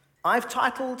I've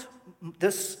titled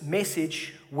this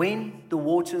message, When the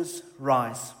Waters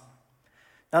Rise.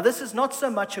 Now, this is not so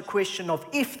much a question of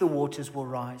if the waters will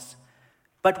rise,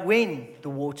 but when the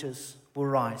waters will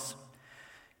rise.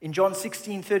 In John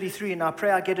 16:33, and I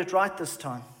pray I get it right this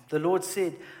time, the Lord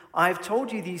said, I have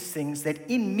told you these things that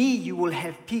in me you will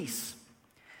have peace.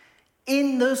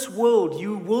 In this world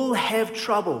you will have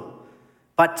trouble,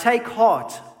 but take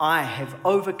heart, I have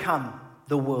overcome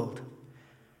the world.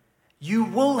 You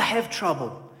will have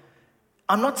trouble.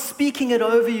 I'm not speaking it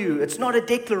over you. It's not a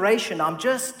declaration. I'm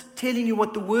just telling you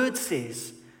what the word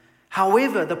says.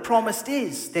 However, the promise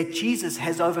is that Jesus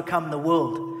has overcome the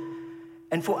world.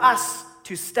 And for us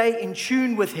to stay in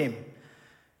tune with him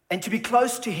and to be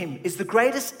close to him is the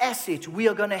greatest asset we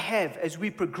are going to have as we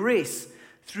progress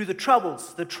through the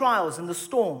troubles, the trials, and the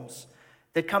storms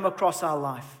that come across our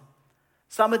life.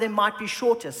 Some of them might be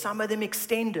shorter, some of them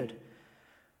extended.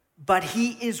 But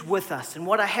he is with us. And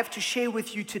what I have to share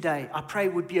with you today, I pray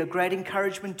would be a great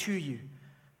encouragement to you.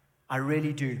 I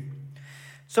really do.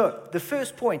 So the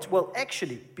first point, well,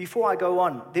 actually, before I go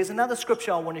on, there's another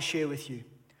scripture I want to share with you.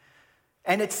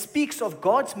 And it speaks of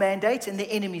God's mandate and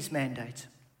the enemy's mandate.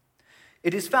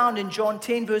 It is found in John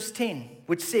 10, verse 10,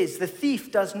 which says, the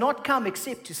thief does not come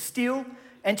except to steal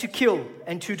and to kill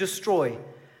and to destroy.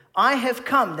 I have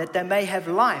come that they may have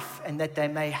life and that they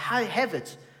may have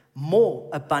it more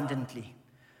abundantly.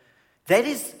 That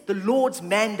is the Lord's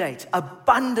mandate,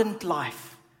 abundant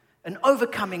life, an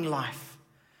overcoming life.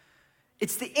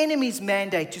 It's the enemy's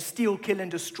mandate to steal, kill, and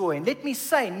destroy. And let me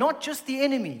say, not just the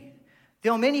enemy.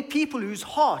 There are many people whose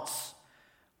hearts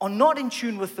are not in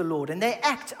tune with the Lord, and they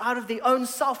act out of their own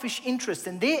selfish interest,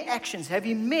 and their actions have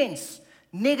immense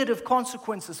negative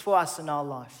consequences for us in our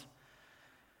life.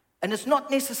 And it's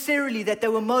not necessarily that they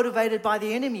were motivated by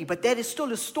the enemy, but that is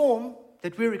still a storm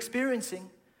that we're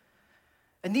experiencing.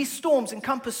 And these storms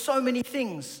encompass so many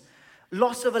things.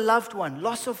 Loss of a loved one,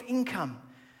 loss of income,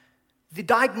 the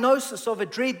diagnosis of a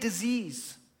dread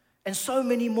disease, and so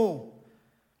many more.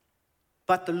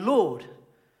 But the Lord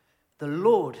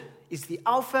is the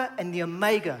Alpha and the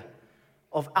Omega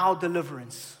of our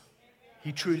deliverance.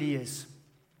 He truly is.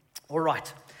 All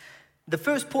right. The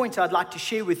first point I'd like to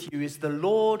share with you is the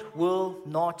Lord will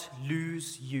not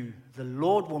lose you. The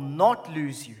Lord will not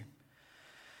lose you.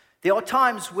 There are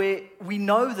times where we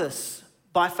know this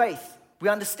by faith. We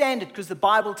understand it because the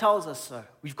Bible tells us so.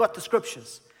 We've got the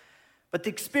scriptures. But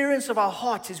the experience of our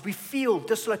hearts is we feel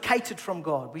dislocated from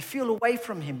God. We feel away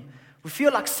from him. We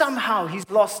feel like somehow he's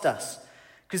lost us,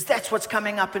 because that's what's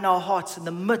coming up in our hearts in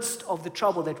the midst of the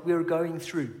trouble that we're going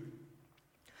through.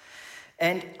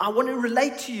 And I want to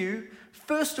relate to you,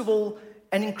 first of all,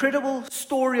 an incredible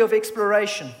story of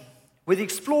exploration where the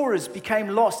explorers became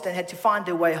lost and had to find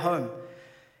their way home,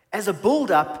 as a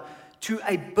build-up to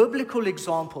a biblical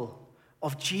example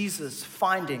of Jesus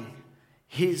finding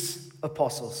his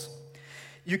apostles.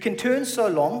 You can turn so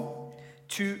long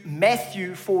to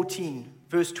Matthew 14,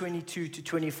 verse 22 to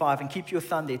 25, and keep your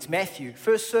thumb there. It's Matthew.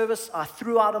 First service, I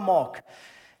threw out a mark,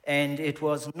 and it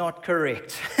was not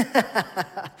correct.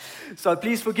 So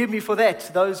please forgive me for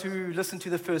that, those who listened to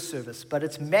the first service. But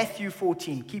it's Matthew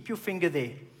 14. Keep your finger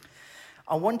there.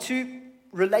 I want to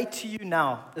relate to you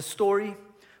now the story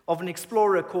of an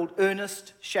explorer called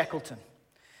Ernest Shackleton.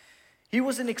 He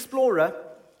was an explorer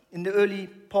in the early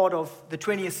part of the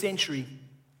 20th century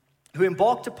who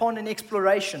embarked upon an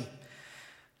exploration.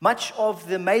 Much of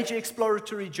the major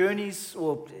exploratory journeys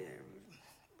of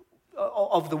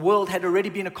the world had already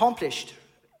been accomplished,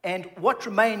 and what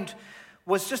remained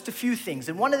was just a few things.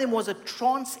 And one of them was an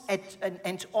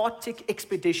Antarctic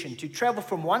expedition to travel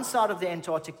from one side of the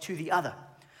Antarctic to the other.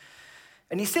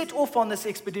 And he set off on this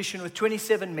expedition with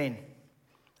 27 men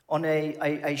on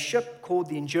a ship called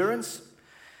the Endurance.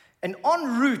 And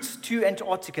en route to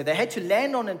Antarctica, they had to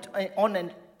land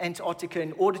on Antarctica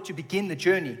in order to begin the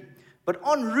journey. But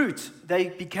en route, they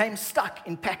became stuck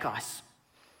in pack ice.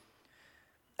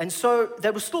 And so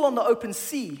they were still on the open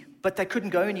sea, but they couldn't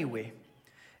go anywhere.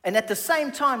 And at the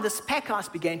same time, this pack ice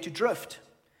began to drift.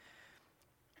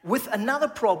 With another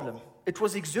problem, it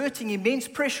was exerting immense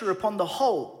pressure upon the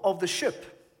hull of the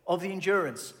ship, of the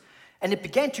Endurance. And it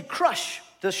began to crush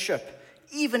this ship,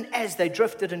 even as they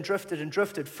drifted and drifted and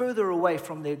drifted further away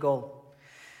from their goal.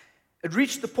 It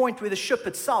reached the point where the ship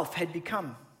itself had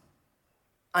become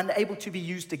unable to be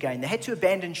used again. They had to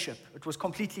abandon ship. It was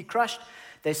completely crushed.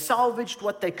 They salvaged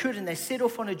what they could, and they set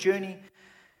off on a journey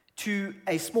to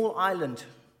a small island.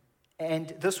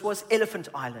 And this was Elephant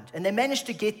Island. And they managed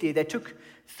to get there. They took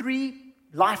 3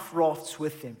 life rafts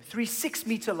with them, 3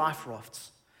 6-meter life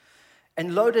rafts,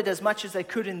 and loaded as much as they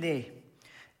could in there.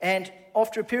 And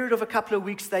after a period of a couple of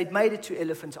weeks, they'd made it to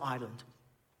Elephant Island,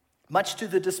 much to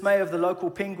the dismay of the local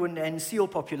penguin and seal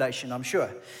population, I'm sure,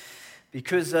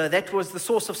 because that was the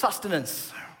source of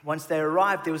sustenance. Once they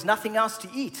arrived, there was nothing else to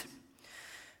eat.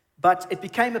 But it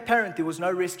became apparent there was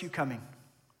no rescue coming.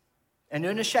 And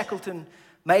Ernest Shackleton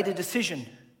made a decision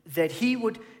that he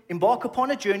would embark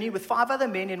upon a journey with 5 other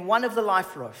men in one of the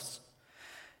life rafts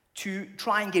to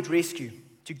try and get rescue,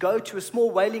 to go to a small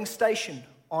whaling station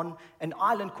on an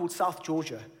island called South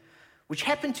Georgia, which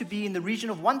happened to be in the region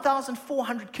of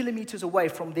 1,400 kilometers away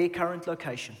from their current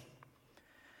location.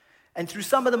 And through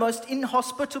some of the most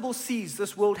inhospitable seas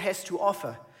this world has to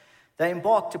offer, they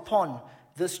embarked upon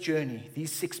this journey,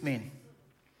 these 6 men.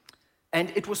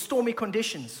 And it was stormy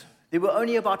conditions. There were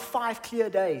only about 5 clear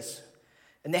days.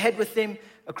 And they had with them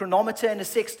a chronometer and a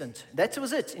sextant. That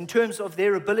was it in terms of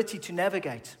their ability to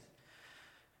navigate.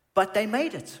 But they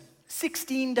made it.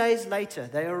 16 days later,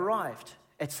 they arrived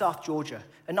at South Georgia,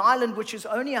 an island which is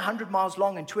only 100 miles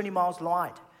long and 20 miles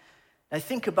wide. Now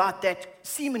think about that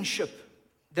seamanship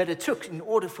that it took in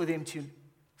order for them to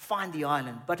find the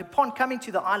island. But upon coming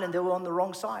to the island, they were on the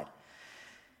wrong side.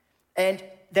 And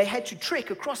they had to trek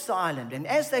across the island. And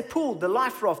as they pulled the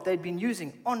life raft they'd been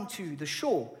using onto the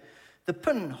shore, the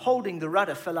pin holding the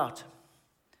rudder fell out.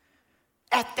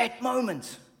 At that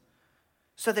moment.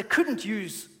 So they couldn't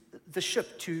use the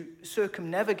ship to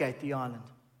circumnavigate the island.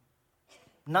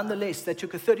 Nonetheless, they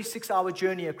took a 36-hour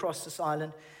journey across this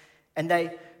island, and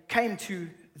they came to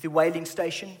the whaling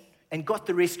station and got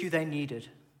the rescue they needed.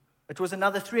 It was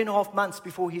another 3.5 months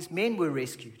before his men were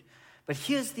rescued. But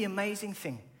here's the amazing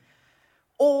thing.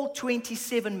 All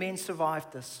 27 men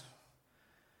survived this.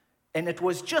 And it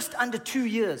was just under 2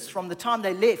 years from the time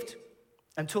they left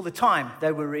until the time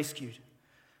they were rescued.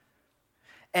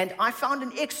 And I found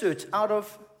an excerpt out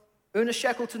of Ernest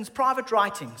Shackleton's private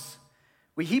writings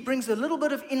where he brings a little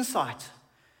bit of insight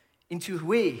into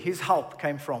where his help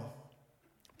came from.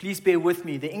 Please bear with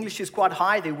me. The English is quite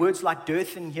high. There are words like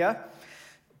dearth in here,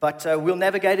 but we'll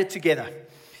navigate it together.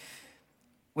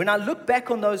 When I look back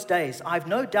on those days, I have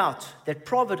no doubt that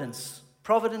providence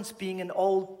being an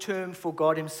old term for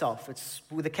God himself, it's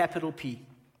with a capital P.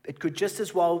 It could just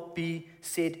as well be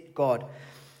said God.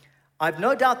 I have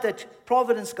no doubt that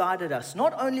providence guided us,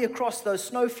 not only across those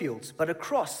snowfields, but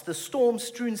across the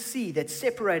storm-strewn sea that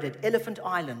separated Elephant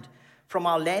Island from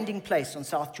our landing place on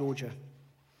South Georgia.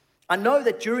 I know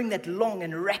that during that long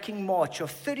and racking march of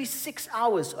 36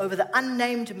 hours over the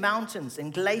unnamed mountains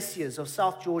and glaciers of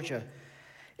South Georgia,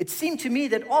 it seemed to me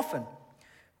that often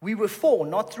we were 4,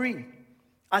 not 3.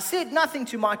 I said nothing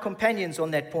to my companions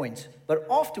on that point, but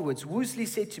afterwards Woosley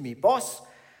said to me, "Boss,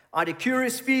 I had a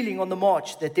curious feeling on the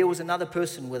march that there was another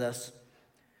person with us."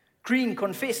 Green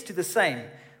confessed to the same.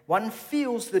 One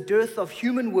feels the dearth of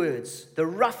human words, the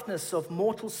roughness of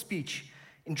mortal speech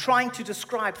in trying to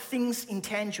describe things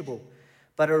intangible,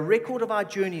 but a record of our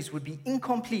journeys would be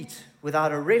incomplete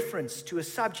without a reference to a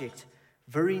subject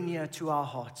very near to our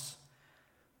hearts.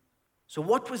 So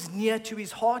what was near to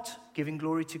his heart? Giving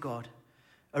glory to God.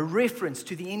 A reference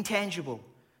to the intangible,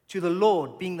 to the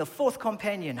Lord being the 4th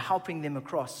companion helping them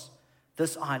across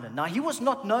this island. Now, he was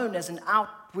not known as an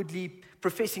outwardly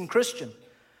professing Christian,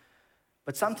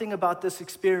 but something about this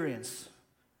experience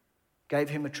gave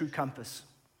him a true compass.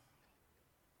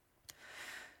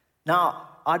 Now,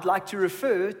 I'd like to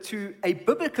refer to a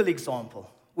biblical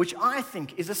example, which I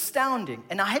think is astounding,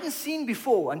 and I hadn't seen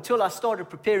before until I started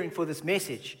preparing for this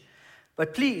message.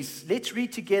 But please, let's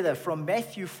read together from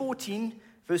Matthew 14,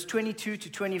 verse 22 to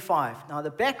 25. Now, the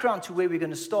background to where we're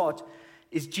going to start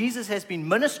is Jesus has been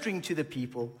ministering to the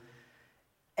people,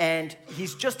 and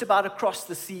he's just about to cross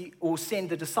the sea or send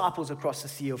the disciples across the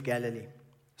Sea of Galilee.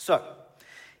 So,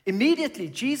 immediately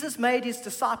Jesus made his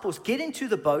disciples get into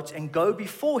the boat and go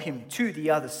before him to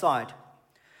the other side,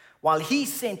 while he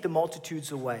sent the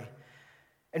multitudes away.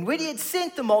 And when he had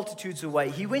sent the multitudes away,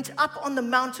 he went up on the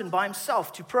mountain by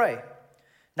himself to pray.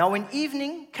 Now, when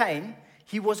evening came,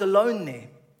 he was alone there.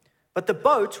 But the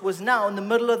boat was now in the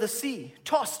middle of the sea,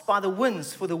 tossed by the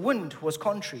winds, for the wind was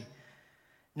contrary.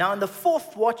 Now, in the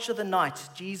 4th watch of the night,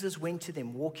 Jesus went to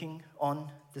them walking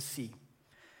on the sea.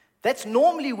 That's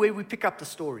normally where we pick up the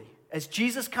story. As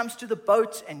Jesus comes to the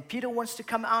boat and Peter wants to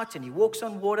come out and he walks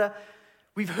on water,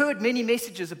 we've heard many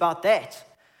messages about that.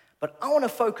 But I want to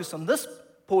focus on this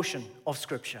portion of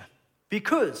Scripture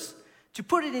because, to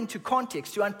put it into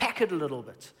context, to unpack it a little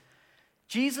bit,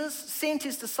 Jesus sent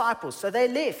his disciples, so they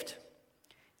left.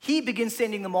 He begins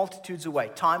sending the multitudes away.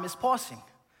 Time is passing.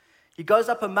 He goes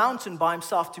up a mountain by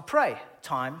himself to pray.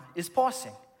 Time is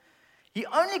passing. He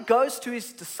only goes to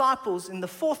his disciples in the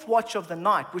 4th watch of the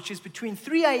night, which is between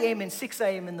 3 a.m. and 6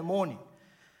 a.m. in the morning.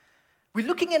 We're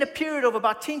looking at a period of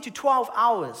about 10 to 12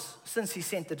 hours since he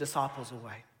sent the disciples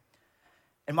away.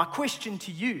 And my question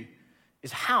to you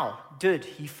is, how did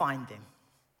he find them?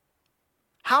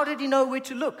 How did he know where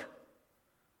to look?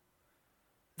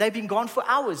 They've been gone for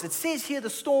hours. It says here the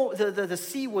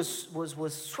sea was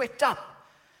swept up,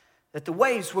 that the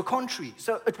waves were contrary.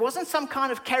 So it wasn't some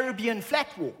kind of Caribbean flat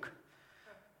walk.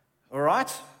 All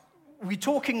right? We're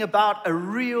talking about a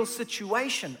real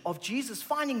situation of Jesus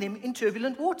finding them in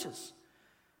turbulent waters.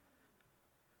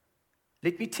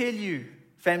 Let me tell you,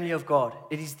 family of God,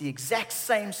 it is the exact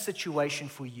same situation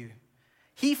for you.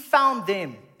 He found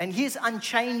them, and he is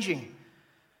unchanging.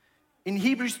 In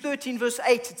Hebrews 13, verse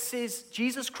 8, it says,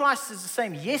 Jesus Christ is the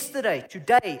same yesterday,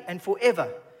 today, and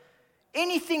forever.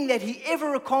 Anything that he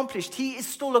ever accomplished, he is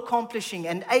still accomplishing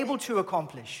and able to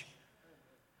accomplish.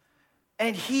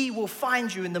 And he will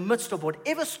find you in the midst of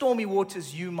whatever stormy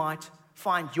waters you might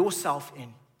find yourself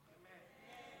in.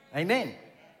 Amen.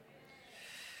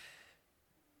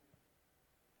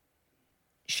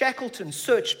 Shackleton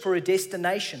searched for a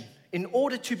destination in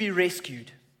order to be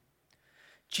rescued.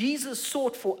 Jesus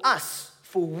sought for us,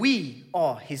 for we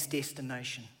are his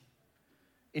destination,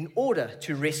 in order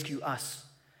to rescue us.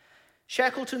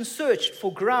 Shackleton searched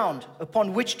for ground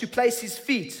upon which to place his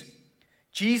feet.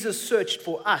 Jesus searched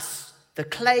for us, the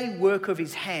clay work of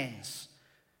his hands,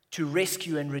 to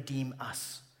rescue and redeem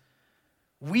us.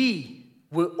 We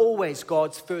were always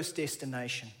God's first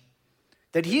destination.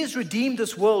 That he has redeemed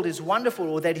this world is wonderful,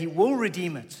 or that he will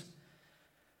redeem it.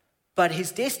 But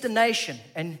his destination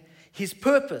and his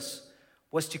purpose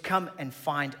was to come and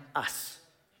find us.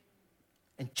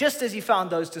 And just as he found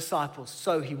those disciples,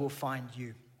 so he will find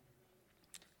you.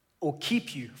 Or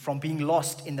keep you from being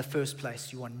lost in the first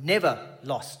place. You are never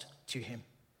lost to him.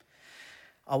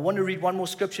 I want to read one more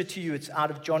scripture to you. It's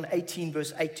out of John 18,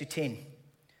 verse 8 to 10.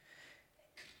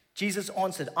 Jesus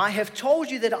answered, I have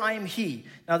told you that I am he.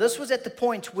 Now this was at the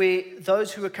point where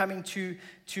those who were coming to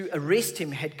arrest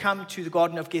him had come to the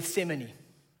Garden of Gethsemane.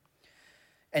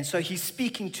 And so he's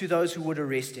speaking to those who would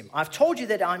arrest him. I've told you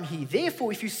that I'm he.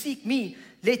 Therefore, if you seek me,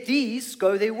 let these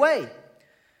go their way,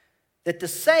 that the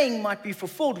saying might be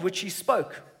fulfilled which he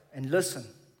spoke. And listen,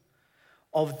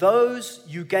 of those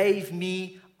you gave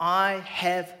me, I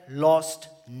have lost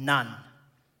none.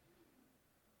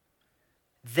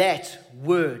 That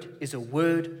word is a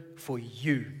word for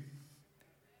you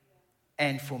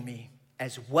and for me,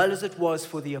 as well as it was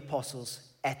for the apostles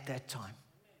at that time.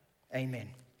 Amen.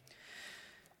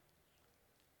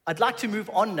 I'd like to move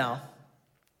on now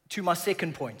to my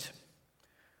second point,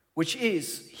 which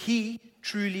is he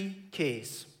truly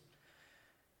cares.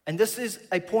 And this is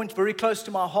a point very close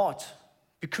to my heart,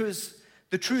 because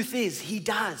the truth is he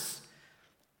does.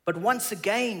 But once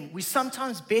again, we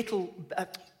sometimes battle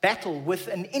with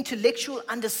an intellectual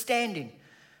understanding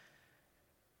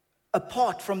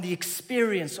apart from the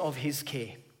experience of his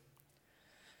care.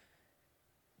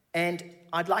 And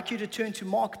I'd like you to turn to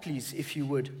Mark, please, if you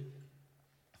would.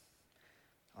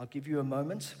 I'll give you a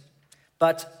moment.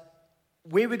 But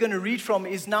where we're going to read from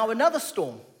is now another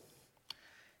storm.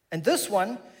 And this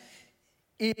one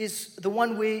is the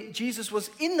one where Jesus was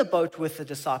in the boat with the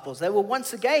disciples. They were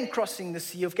once again crossing the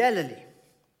Sea of Galilee.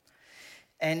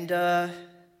 And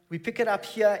we pick it up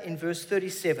here in verse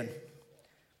 37.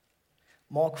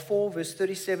 Mark 4, verse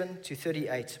 37 to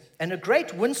 38. And a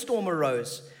great windstorm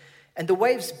arose, and the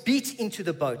waves beat into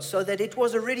the boat, so that it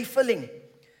was already filling.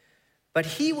 But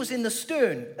he was in the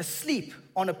stern, asleep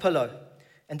on a pillow.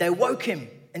 And they woke him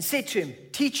and said to him,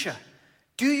 Teacher,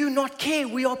 do you not care?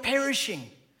 We are perishing.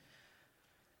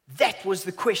 That was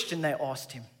the question they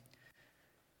asked him.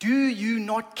 Do you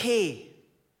not care?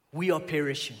 We are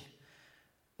perishing.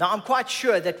 Now, I'm quite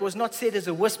sure that was not said as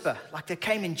a whisper, like they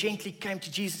came and gently came to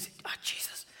Jesus and said,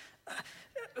 Jesus,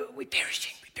 we're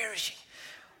perishing, we're perishing.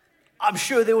 I'm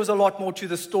sure there was a lot more to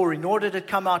the story, nor did it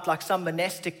come out like some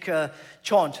monastic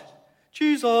chant.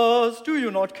 Jesus, do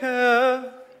you not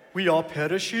care? We are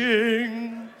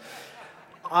perishing.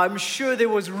 I'm sure there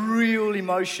was real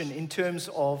emotion in terms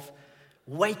of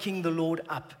waking the Lord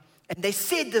up. And they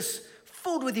said this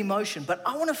filled with emotion, but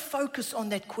I want to focus on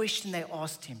that question they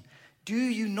asked him. Do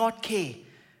you not care?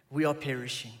 We are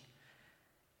perishing.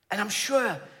 And I'm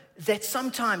sure that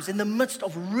sometimes in the midst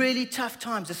of really tough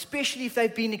times, especially if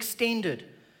they've been extended,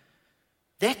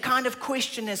 that kind of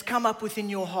question has come up within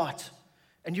your heart.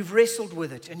 And you've wrestled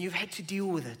with it, and you've had to deal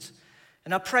with it.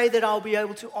 And I pray that I'll be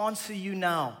able to answer you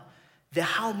now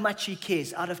how much he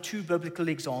cares out of two biblical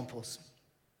examples.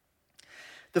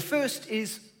 The first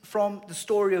is from the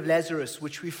story of Lazarus,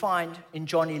 which we find in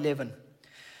John 11.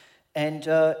 And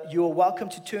you are welcome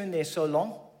to turn there so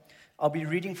long. I'll be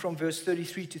reading from verse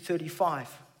 33 to 35.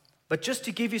 But just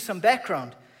to give you some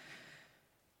background,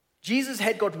 Jesus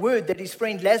had got word that his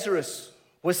friend Lazarus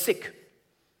was sick.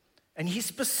 And he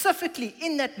specifically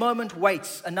in that moment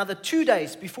waits another 2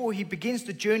 days before he begins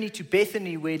the journey to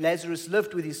Bethany, where Lazarus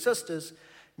lived with his sisters,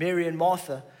 Mary and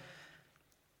Martha,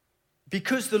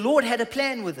 because the Lord had a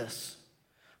plan with this.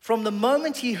 From the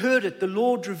moment he heard it, the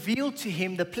Lord revealed to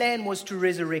him the plan was to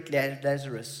resurrect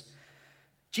Lazarus.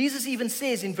 Jesus even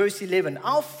says in verse 11,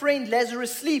 "Our friend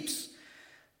Lazarus sleeps,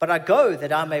 but I go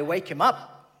that I may wake him up."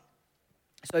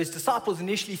 So his disciples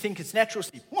initially think it's natural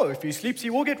sleep. Well, if he sleeps, he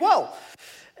will get well.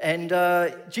 And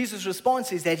Jesus'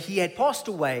 response is that he had passed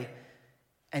away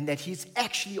and that he's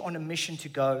actually on a mission to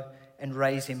go and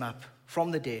raise him up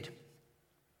from the dead.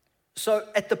 So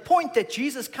at the point that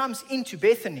Jesus comes into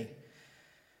Bethany,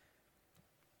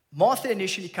 Martha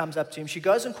initially comes up to him. She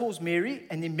goes and calls Mary,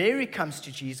 and then Mary comes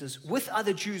to Jesus with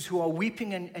other Jews who are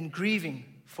weeping and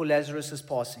grieving for Lazarus'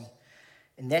 passing.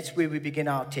 And that's where we begin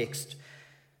our text.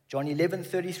 John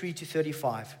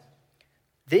 11:33-35.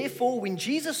 Therefore, when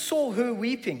Jesus saw her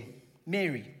weeping,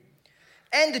 Mary,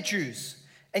 and the Jews,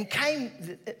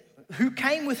 who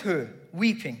came with her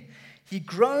weeping, he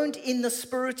groaned in the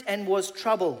spirit and was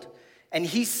troubled. And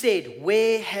he said,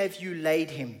 "Where have you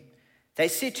laid him?" They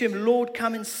said to him, "Lord,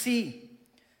 come and see."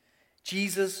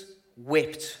 Jesus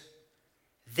wept.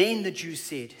 Then the Jews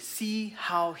said, "See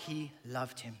how he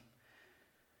loved him."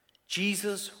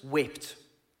 Jesus wept.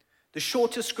 The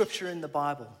shortest scripture in the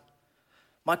Bible.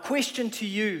 My question to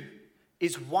you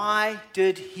is, why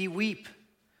did he weep?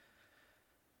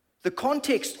 The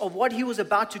context of what he was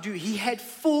about to do, he had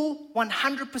full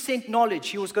 100% knowledge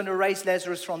he was going to raise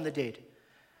Lazarus from the dead.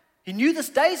 He knew this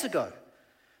days ago.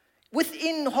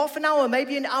 Within half an hour,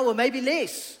 maybe an hour, maybe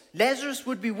less, Lazarus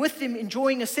would be with him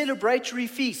enjoying a celebratory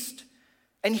feast.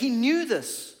 And he knew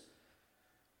this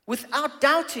without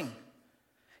doubting.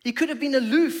 He could have been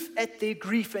aloof at their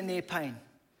grief and their pain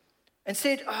and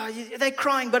said, "Oh, they're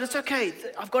crying, but it's okay.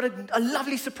 I've got a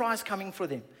lovely surprise coming for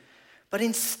them." But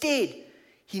instead,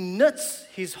 he knits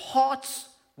his heart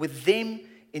with them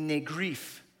in their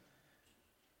grief,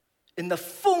 in the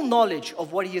full knowledge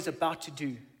of what he is about to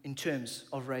do in terms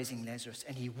of raising Lazarus.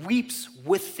 And he weeps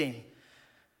with them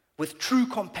with true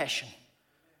compassion.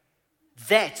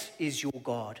 That is your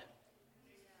God.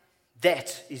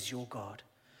 That is your God.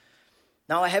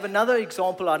 Now, I have another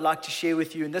example I'd like to share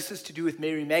with you, and this is to do with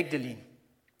Mary Magdalene.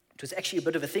 It was actually a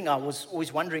bit of a thing. I was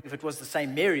always wondering if it was the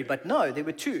same Mary, but no, there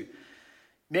were two.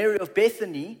 Mary of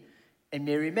Bethany and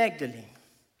Mary Magdalene.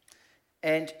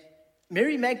 And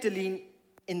Mary Magdalene,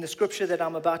 in the scripture that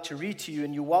I'm about to read to you,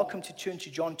 and you're welcome to turn to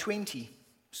John 20,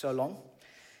 so long,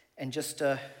 and just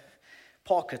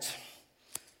park it.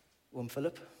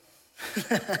 Philip.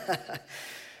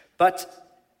 But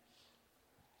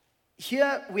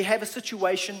here we have a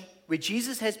situation where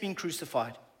Jesus has been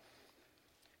crucified.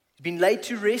 He's been laid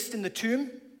to rest in the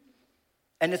tomb,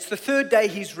 and it's the third day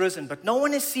he's risen, but no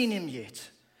one has seen him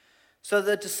yet. So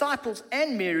the disciples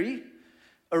and Mary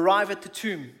arrive at the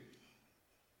tomb,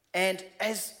 and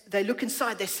as they look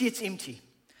inside, they see it's empty.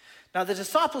 Now the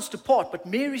disciples depart, but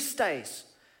Mary stays,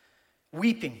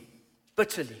 weeping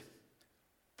bitterly,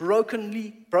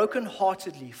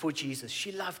 brokenheartedly for Jesus.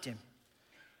 She loved him.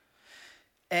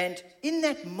 And in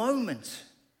that moment,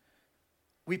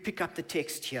 we pick up the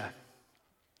text here.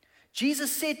 Jesus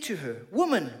said to her,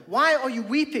 "Woman, why are you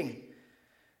weeping?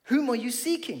 Whom are you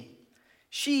seeking?"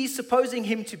 She, supposing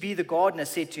him to be the gardener,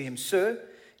 said to him, "Sir,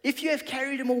 if you have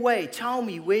carried him away, tell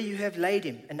me where you have laid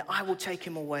him, and I will take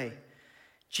him away."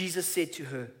 Jesus said to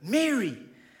her, "Mary."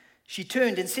 She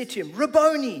turned and said to him,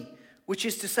 "Rabboni," which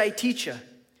is to say, teacher.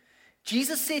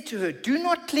 Jesus said to her, "Do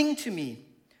not cling to me,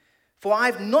 for I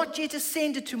have not yet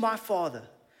ascended to my Father,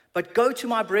 but go to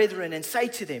my brethren and say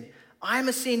to them, I am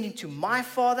ascending to my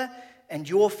Father and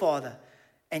your Father,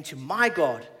 and to my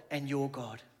God and your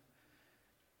God."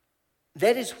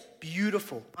 That is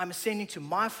beautiful. I'm ascending to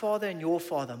my Father and your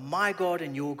Father, my God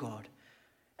and your God.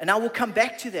 And I will come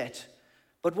back to that.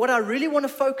 But what I really want to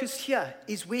focus here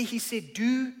is where he said,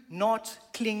 "Do not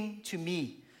cling to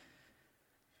me."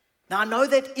 Now, I know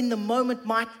that in the moment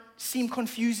might seem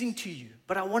confusing to you,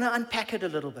 but I want to unpack it a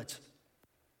little bit.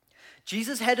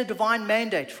 Jesus had a divine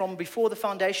mandate from before the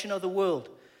foundation of the world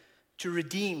to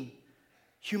redeem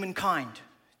humankind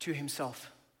to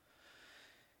himself.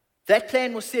 That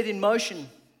plan was set in motion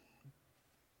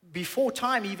before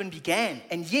time even began,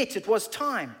 and yet it was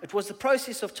time. It was the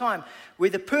process of time where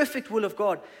the perfect will of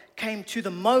God came to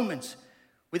the moment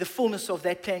where the fullness of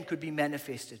that plan could be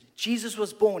manifested. Jesus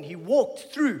was born. He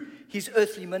walked through his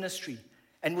earthly ministry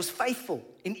and was faithful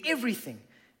in everything,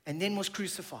 and then was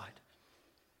crucified.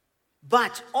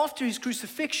 But after his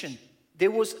crucifixion,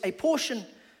 there was a portion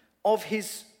of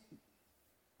his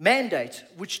mandate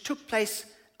which took place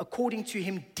according to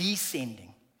him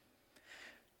descending.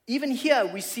 Even here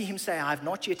we see him say, I have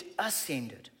not yet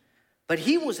ascended. But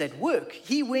he was at work.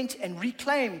 He went and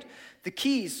reclaimed the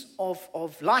keys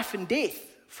of life and death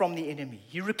from the enemy.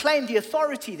 He reclaimed the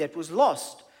authority that was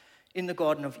lost in the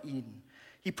Garden of Eden.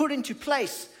 He put into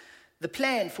place the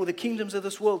plan for the kingdoms of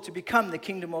this world to become the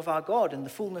kingdom of our God in the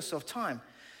fullness of time.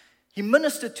 He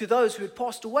ministered to those who had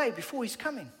passed away before his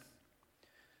coming.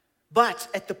 But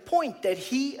at the point that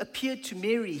he appeared to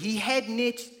Mary, he had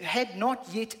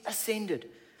not yet ascended.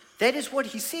 That is what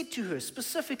he said to her,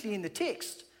 specifically in the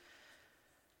text.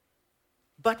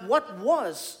 But what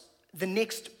was the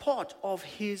next part of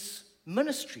his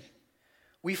ministry?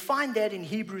 We find that in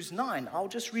Hebrews 9. I'll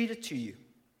just read it to you.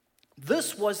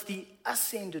 This was the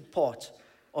ascended part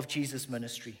of Jesus'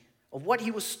 ministry, of what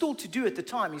he was still to do at the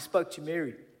time he spoke to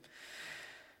Mary.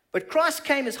 But Christ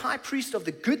came as high priest of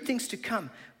the good things to come,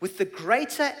 with the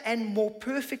greater and more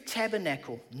perfect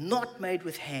tabernacle, not made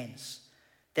with hands.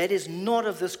 That is not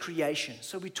of this creation.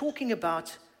 So we're talking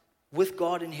about with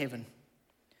God in heaven.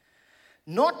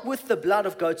 Not with the blood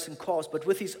of goats and calves, but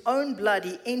with his own blood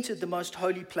he entered the most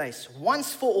holy place,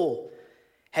 once for all,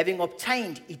 having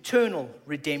obtained eternal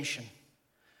redemption.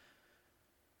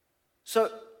 So,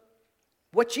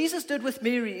 what Jesus did with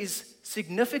Mary is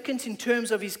significant in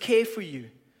terms of his care for you,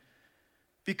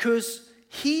 because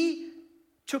he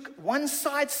took one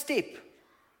side step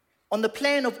on the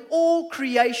plan of all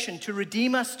creation to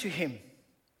redeem us to him,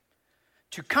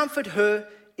 to comfort her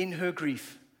in her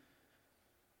grief,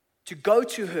 to go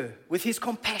to her with his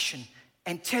compassion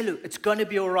and tell her, it's going to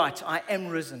be all right, I am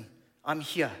risen, I'm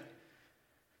here.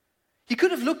 He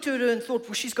could have looked at her and thought,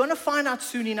 well, she's going to find out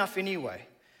soon enough anyway.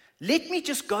 Let me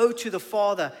just go to the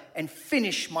Father and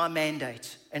finish my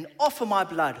mandate and offer my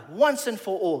blood once and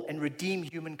for all and redeem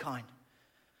humankind.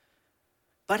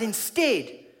 But instead,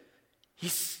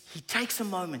 he takes a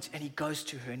moment and he goes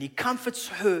to her and he comforts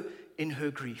her in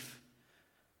her grief.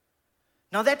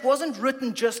 Now, that wasn't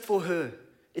written just for her.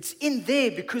 It's in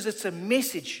there because it's a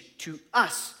message to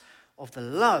us of the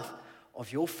love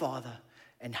of your Father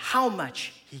and how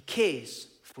much he cares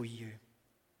for you.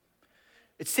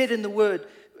 It said in the Word,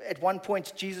 at one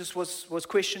point, Jesus was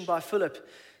questioned by Philip,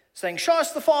 saying, show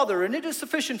us the Father, and it is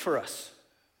sufficient for us.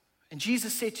 And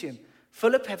Jesus said to him,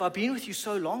 Philip, have I been with you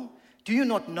so long? Do you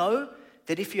not know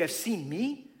that if you have seen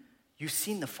me, you've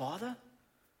seen the Father?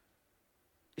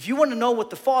 If you want to know what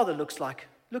the Father looks like,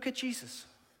 look at Jesus.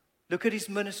 Look at his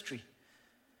ministry.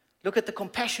 Look at the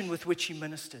compassion with which he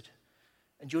ministered,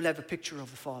 and you'll have a picture of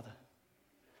the Father.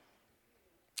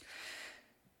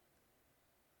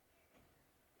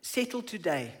 Settle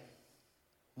today,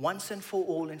 once and for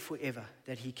all and forever,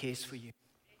 that he cares for you.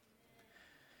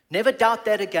 Never doubt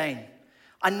that again.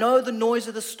 I know the noise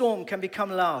of the storm can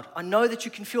become loud. I know that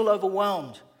you can feel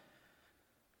overwhelmed.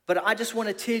 But I just want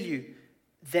to tell you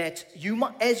that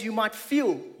as you might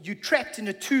feel you trapped in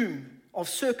a tomb of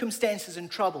circumstances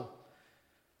and trouble,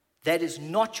 that is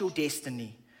not your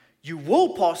destiny. You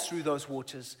will pass through those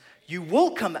waters. You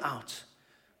will come out.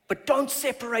 But don't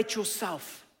separate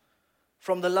yourself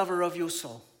from the lover of your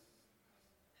soul.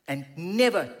 And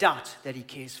never doubt that he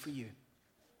cares for you.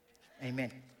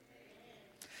 Amen.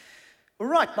 All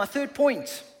right, my third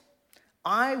point.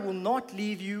 I will not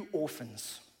leave you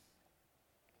orphans.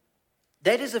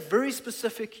 That is a very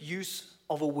specific use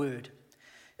of a word.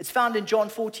 It's found in John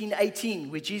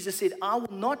 14:18, where Jesus said, I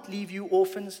will not leave you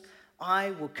orphans, I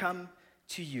will come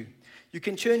to you. You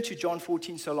can turn to John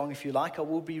 14 so long if you like. I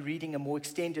will be reading a more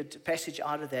extended passage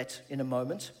out of that in a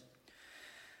moment.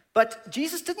 But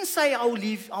Jesus didn't say, I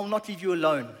will not leave you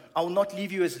alone. I will not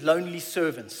leave you as lonely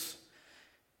servants.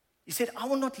 He said, I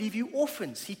will not leave you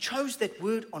orphans. He chose that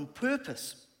word on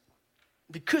purpose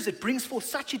because it brings forth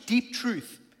such a deep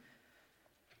truth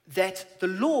that the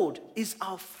Lord is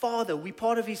our Father. We're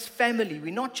part of his family.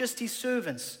 We're not just his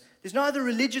servants. There's no other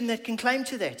religion that can claim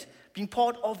to that, being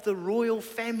part of the royal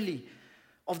family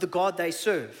of the God they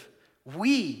serve.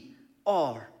 We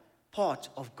are part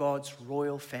of God's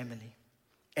royal family.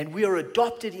 And we are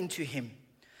adopted into him.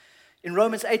 In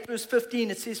Romans 8 verse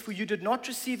 15, it says, for you did not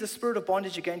receive the spirit of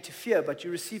bondage again to fear, but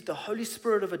you received the Holy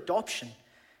Spirit of adoption,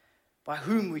 by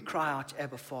whom we cry out,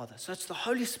 Abba, Father. So it's the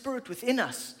Holy Spirit within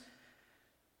us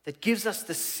that gives us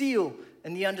the seal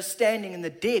and the understanding and the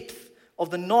depth of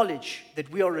the knowledge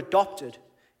that we are adopted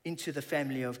into the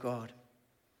family of God.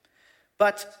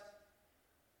 But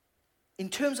in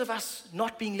terms of us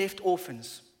not being left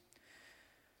orphans,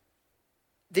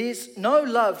 there's no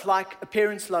love like a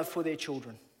parent's love for their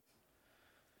children.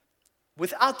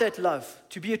 Without that love,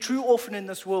 to be a true orphan in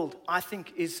this world, I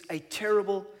think is a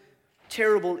terrible,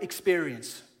 terrible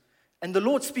experience. And the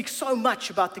Lord speaks so much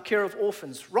about the care of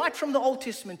orphans, right from the Old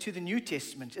Testament to the New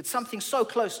Testament. It's something so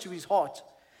close to his heart.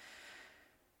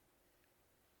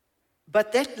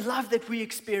 But that love that we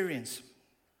experience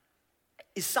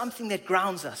is something that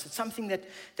grounds us. It's something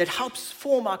that helps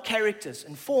form our characters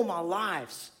and form our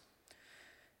lives.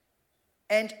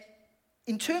 And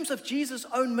in terms of Jesus'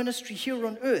 own ministry here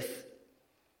on earth,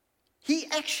 he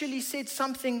actually said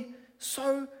something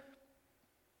so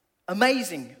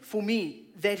amazing for me,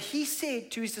 that he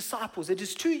said to his disciples, "It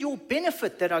is to your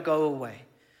benefit that I go away."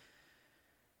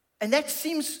 And that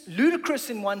seems ludicrous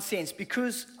in one sense,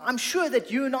 because I'm sure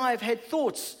that you and I have had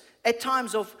thoughts at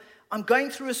times of, I'm going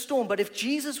through a storm, but if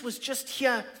Jesus was just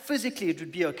here physically, it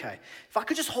would be okay. If I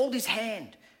could just hold his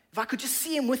hand, if I could just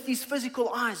see him with these physical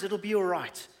eyes, it'll be all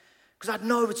right, because I'd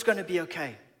know it's going to be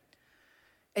okay.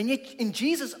 And yet, in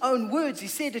Jesus' own words, he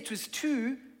said it was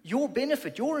to your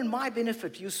benefit, your and my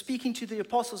benefit. He was speaking to the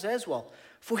apostles as well,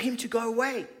 for him to go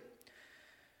away.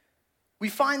 We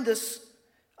find this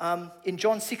in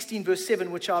John 16, verse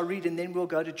 7, which I'll read, and then we'll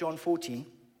go to John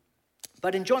 14.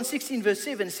 But in John 16, verse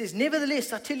 7, it says,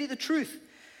 "Nevertheless, I tell you the truth.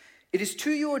 It is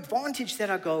to your advantage that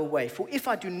I go away. For if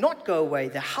I do not go away,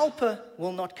 the Helper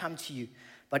will not come to you.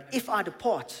 But if I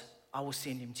depart, I will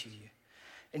send him to you."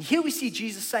 And here we see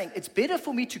Jesus saying, it's better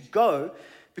for me to go,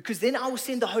 because then I will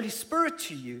send the Holy Spirit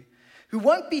to you, who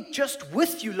won't be just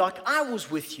with you like I was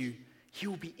with you. He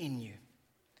will be in you.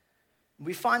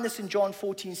 We find this in John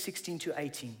 14, 16 to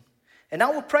 18. "And I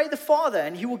will pray the Father,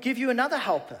 and he will give you another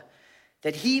helper,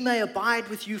 that he may abide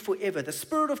with you forever, the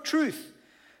Spirit of truth,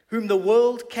 whom the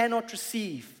world cannot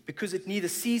receive, because it neither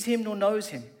sees him nor knows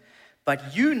him.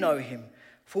 But you know him,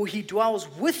 for he dwells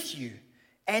with you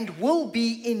and will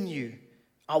be in you.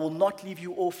 I will not leave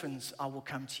you orphans, I will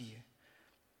come to you."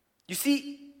 You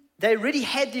see, they already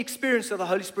had the experience of the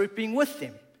Holy Spirit being with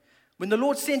them. When the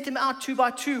Lord sent them out 2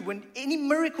 by 2, when any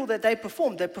miracle that they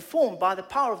performed by the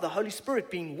power of the Holy Spirit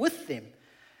being with them.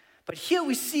 But here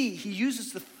we see he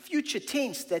uses the future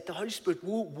tense that the Holy Spirit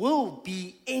will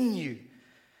be in you.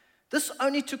 This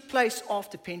only took place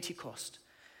after Pentecost.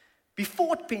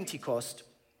 Before Pentecost,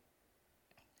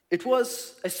 it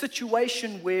was a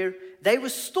situation where they were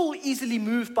still easily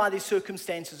moved by their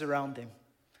circumstances around them.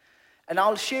 And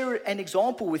I'll share an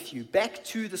example with you, back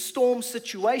to the storm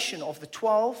situation of the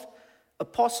 12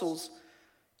 apostles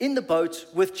in the boat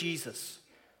with Jesus.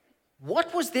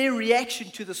 What was their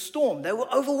reaction to the storm? They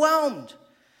were overwhelmed.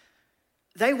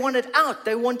 They wanted out.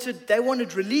 They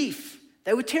wanted relief.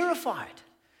 They were terrified.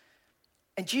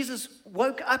 And Jesus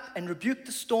woke up and rebuked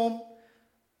the storm.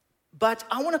 But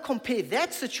I want to compare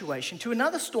that situation to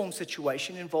another storm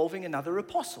situation involving another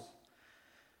apostle.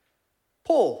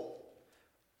 Paul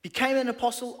became an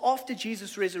apostle after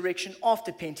Jesus' resurrection,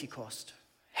 after Pentecost,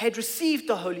 had received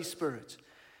the Holy Spirit,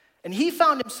 and he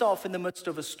found himself in the midst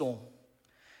of a storm.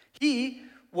 He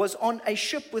was on a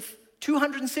ship with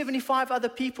 275 other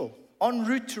people en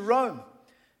route to Rome,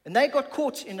 and they got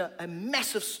caught in a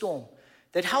massive storm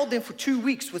that held them for 2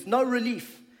 weeks with no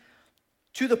relief,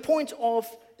 to the point of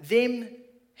them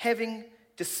having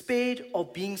despaired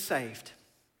of being saved.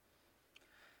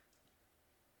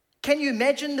 Can you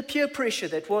imagine the peer pressure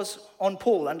that was on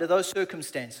Paul under those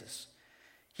circumstances?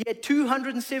 He had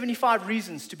 275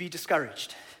 reasons to be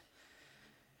discouraged,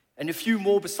 and a few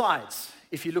more besides,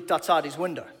 if he looked outside his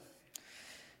window.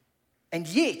 And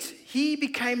yet, he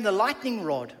became the lightning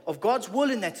rod of God's will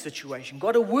in that situation,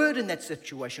 got a word in that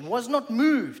situation, was not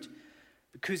moved,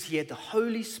 because he had the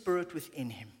Holy Spirit within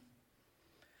him.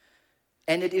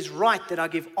 And it is right that I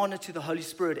give honor to the Holy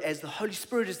Spirit, as the Holy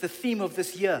Spirit is the theme of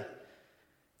this year,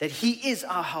 that he is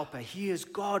our helper. He is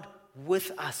God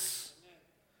with us.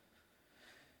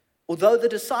 Although the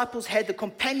disciples had the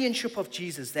companionship of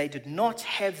Jesus, they did not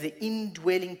have the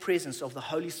indwelling presence of the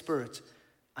Holy Spirit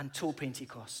until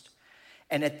Pentecost.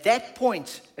 And at that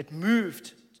point, it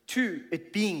moved to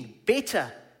it being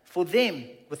better for them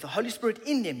with the Holy Spirit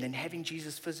in them than having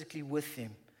Jesus physically with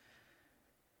them.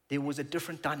 There was a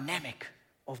different dynamic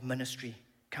of ministry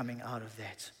coming out of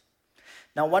that.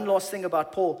 Now, one last thing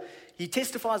about Paul. He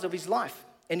testifies of his life.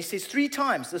 And he says 3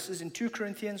 times, this is in 2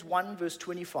 Corinthians 1, verse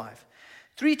 25.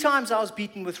 3 times I was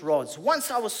beaten with rods. Once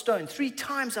I was stoned. 3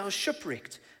 times I was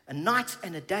shipwrecked. A night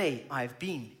and a day I have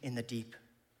been in the deep.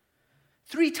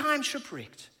 3 times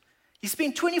shipwrecked. He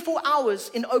spent 24 hours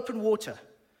in open water.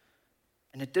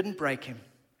 And it didn't break him.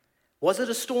 Was it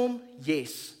a storm?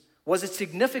 Yes. Was it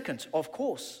significant? Of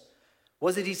course.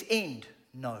 Was it his end?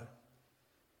 No.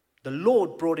 The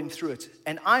Lord brought him through it.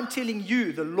 And I'm telling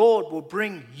you, the Lord will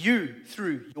bring you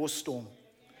through your storm.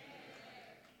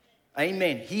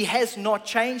 Amen. He has not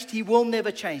changed. He will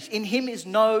never change. In him is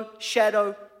no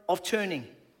shadow of turning.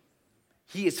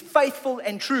 He is faithful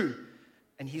and true,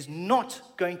 and he's not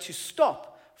going to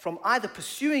stop from either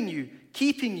pursuing you,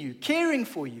 keeping you, caring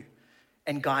for you,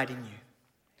 and guiding you.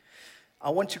 I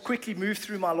want to quickly move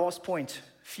through my last point.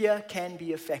 Fear can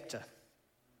be a factor.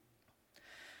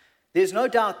 There's no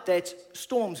doubt that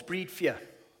storms breed fear,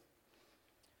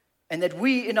 and that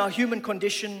we, in our human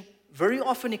condition, very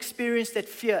often experience that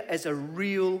fear as a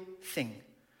real thing.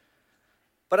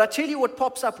 But I tell you what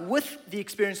pops up with the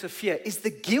experience of fear is the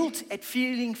guilt at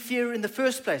feeling fear in the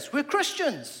first place. We're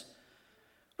Christians.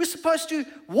 We're supposed to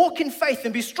walk in faith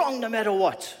and be strong no matter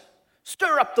what.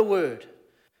 Stir up the word.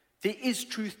 There is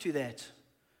truth to that.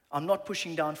 I'm not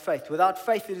pushing down faith. Without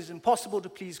faith, it is impossible to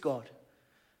please God.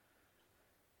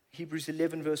 Hebrews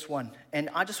 11 verse 1. And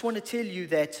I just want to tell you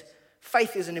that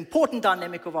faith is an important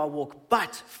dynamic of our walk,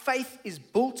 but faith is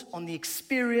built on the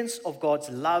experience of God's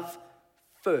love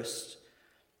first.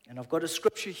 And I've got a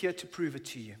scripture here to prove it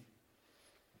to you.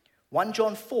 1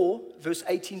 John 4, verse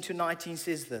 18 to 19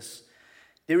 says this: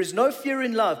 "There is no fear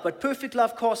in love, but perfect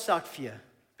love casts out fear,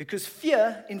 because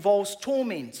fear involves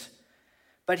torment.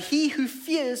 But he who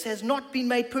fears has not been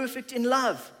made perfect in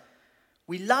love.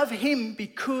 We love him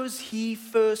because he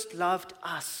first loved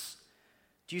us."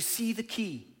 Do you see the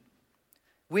key?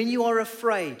 When you are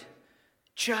afraid,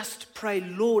 just pray,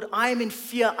 "Lord, I am in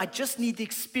fear. I just need the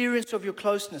experience of your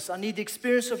closeness. I need the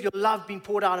experience of your love being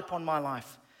poured out upon my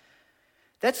life."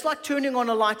 That's like turning on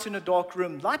a light in a dark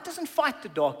room. Light doesn't fight the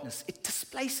darkness. It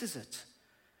displaces it.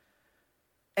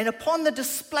 And upon the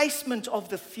displacement of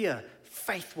the fear,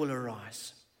 faith will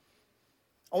arise.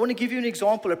 I want to give you an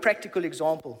example, a practical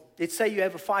example. Let's say you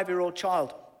have a 5-year-old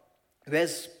child who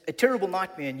has a terrible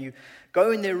nightmare, and you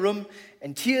go in their room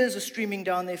and tears are streaming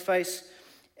down their face,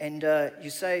 and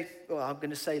you say, well, I'm going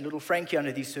to say little Frankie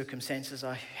under these circumstances.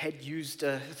 I had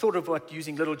thought about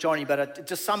using little Johnny, but it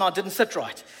just somehow didn't sit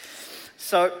right.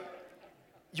 So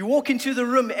you walk into the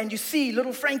room and you see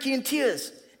little Frankie in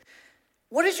tears.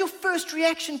 What is your first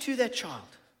reaction to that child?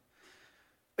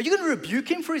 Are you going to rebuke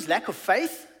him for his lack of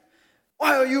faith?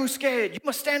 Why are you scared? You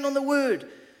must stand on the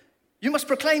word. You must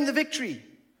proclaim the victory.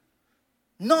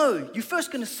 No, you're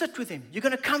first going to sit with him. You're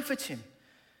going to comfort him.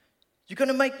 You're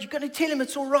going to tell him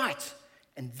it's all right.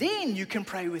 And then you can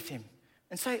pray with him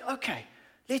and say, okay,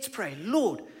 let's pray.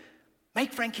 Lord,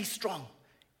 make Frankie strong.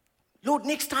 Lord,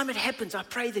 next time it happens, I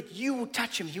pray that you will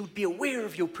touch him. He would be aware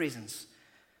of your presence.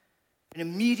 And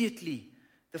immediately,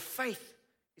 the faith